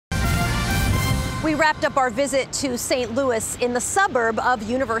We wrapped up our visit to St. Louis in the suburb of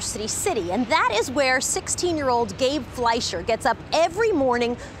University City, and that is where 16-year-old Gabe Fleisher gets up every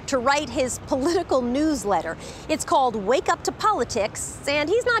morning to write his political newsletter. It's called Wake Up to Politics, and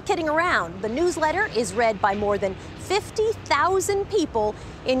he's not kidding around. The newsletter is read by more than 50,000 people,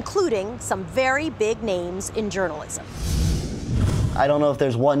 including some very big names in journalism. I don't know if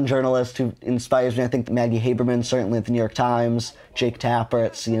there's one journalist who inspires me. I think Maggie Haberman, certainly at the New York Times, Jake Tapper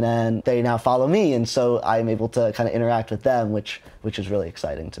at CNN, they now follow me, and so I'm able to kind of interact with them, which is really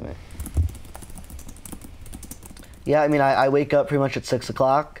exciting to me. Yeah, I mean, I wake up pretty much at 6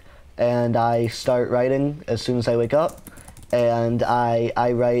 o'clock, and I start writing as soon as I wake up, and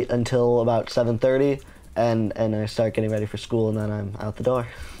I write until about 7:30, and I start getting ready for school, and then I'm out the door.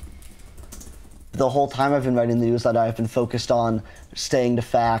 The whole time I've been writing the newsletter, I've been focused on staying to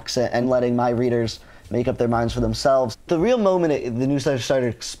facts and letting my readers make up their minds for themselves. The real moment the newsletter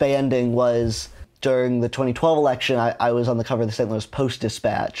started expanding was during the 2012 election. I was on the cover of the St. Louis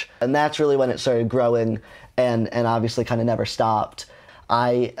Post-Dispatch, and that's really when it started growing and obviously kind of never stopped.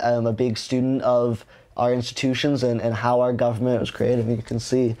 I am a big student of our institutions and how our government was created. You can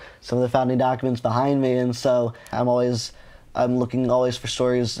see some of the founding documents behind me, and so I'm looking always for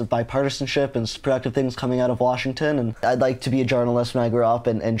stories of bipartisanship and productive things coming out of Washington. And I'd like to be a journalist when I grow up,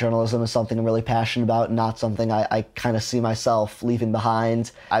 and journalism is something I'm really passionate about and not something I kind of see myself leaving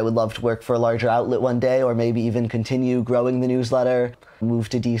behind. I would love to work for a larger outlet one day, or maybe even continue growing the newsletter, move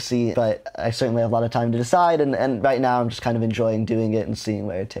to DC, but I certainly have a lot of time to decide, and right now I'm just kind of enjoying doing it and seeing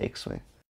where it takes me.